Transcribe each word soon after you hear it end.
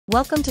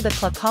Welcome to the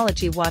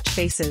Clockology Watch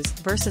Faces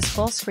versus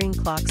Full Screen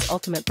Clocks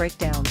Ultimate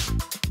Breakdown.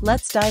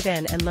 Let's dive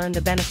in and learn the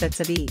benefits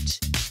of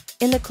each.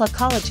 In the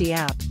Clockology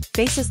app,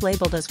 faces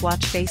labeled as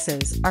watch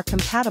faces are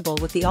compatible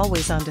with the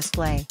always-on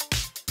display.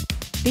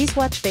 These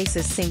watch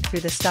faces sync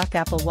through the stock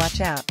Apple Watch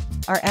app,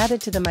 are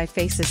added to the My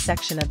Faces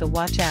section of the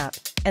Watch app,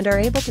 and are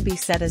able to be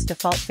set as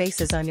default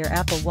faces on your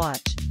Apple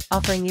Watch,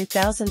 offering you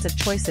thousands of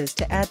choices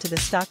to add to the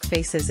stock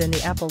faces in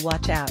the Apple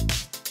Watch app.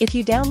 If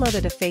you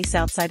downloaded a face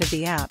outside of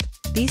the app,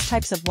 these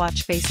types of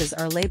watch faces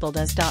are labeled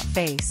as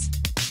 .face.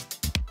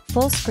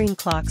 Full screen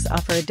clocks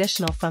offer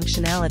additional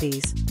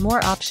functionalities,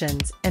 more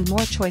options, and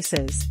more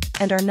choices,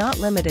 and are not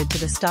limited to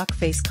the stock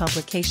face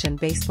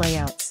complication-based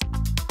layouts.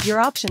 Your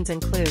options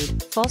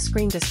include full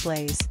screen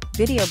displays,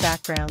 video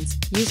backgrounds,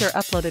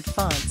 user-uploaded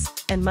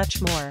fonts, and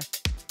much more.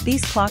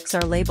 These clocks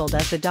are labeled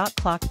as the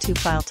 .clock2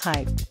 file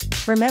type.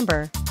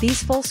 Remember,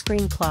 these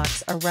full-screen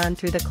clocks are run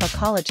through the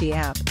Clockology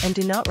app and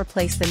do not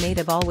replace the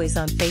native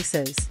always-on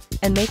faces,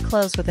 and may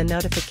close with a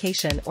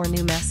notification or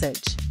new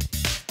message.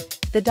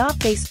 The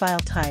 .face file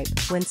type,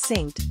 when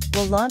synced,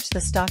 will launch the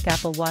stock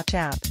Apple Watch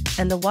app,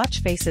 and the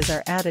watch faces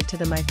are added to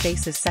the My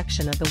Faces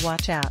section of the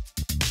Watch app.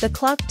 The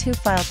Clock2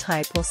 file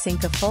type will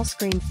sync a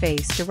full-screen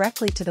face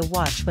directly to the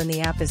watch when the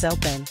app is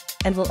open,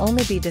 and will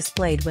only be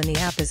displayed when the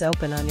app is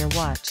open on your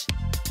watch.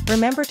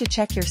 Remember to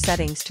check your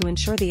settings to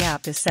ensure the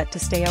app is set to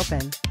stay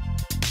open.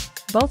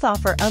 Both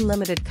offer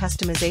unlimited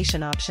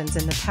customization options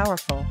in the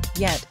powerful,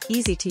 yet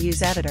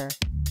easy-to-use editor.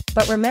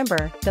 But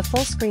remember, the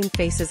full-screen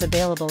faces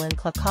available in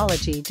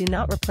Clockology do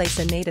not replace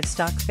a native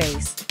stock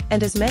face,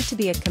 and is meant to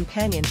be a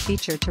companion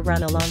feature to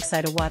run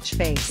alongside a watch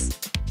face.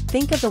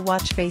 Think of the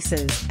watch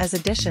faces as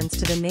additions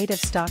to the native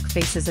stock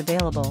faces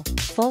available,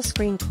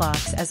 full-screen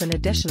clocks as an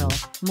additional,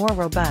 more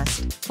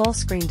robust,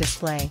 full-screen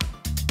display.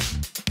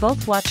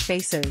 Both watch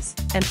faces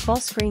and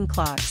full-screen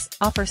clocks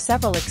offer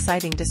several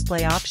exciting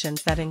display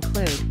options that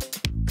include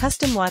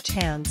custom watch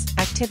hands,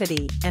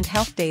 activity and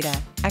health data,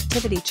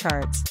 activity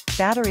charts,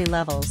 battery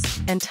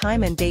levels, and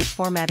time and date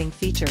formatting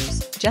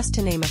features, just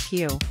to name a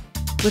few.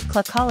 With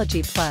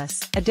Clockology Plus,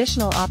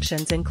 additional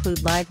options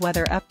include live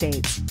weather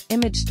updates,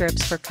 image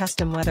strips for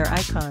custom weather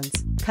icons,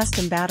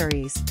 custom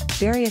batteries,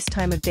 various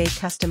time of day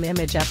custom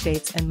image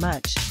updates and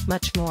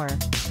much more.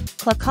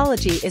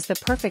 Clockology is the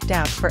perfect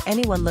app for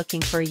anyone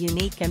looking for a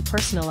unique and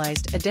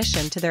personalized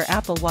addition to their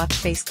Apple Watch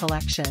face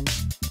collection.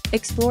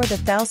 Explore the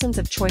thousands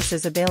of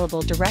choices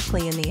available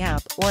directly in the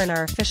app or in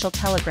our official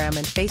Telegram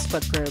and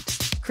Facebook groups,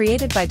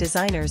 created by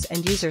designers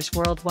and users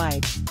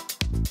worldwide.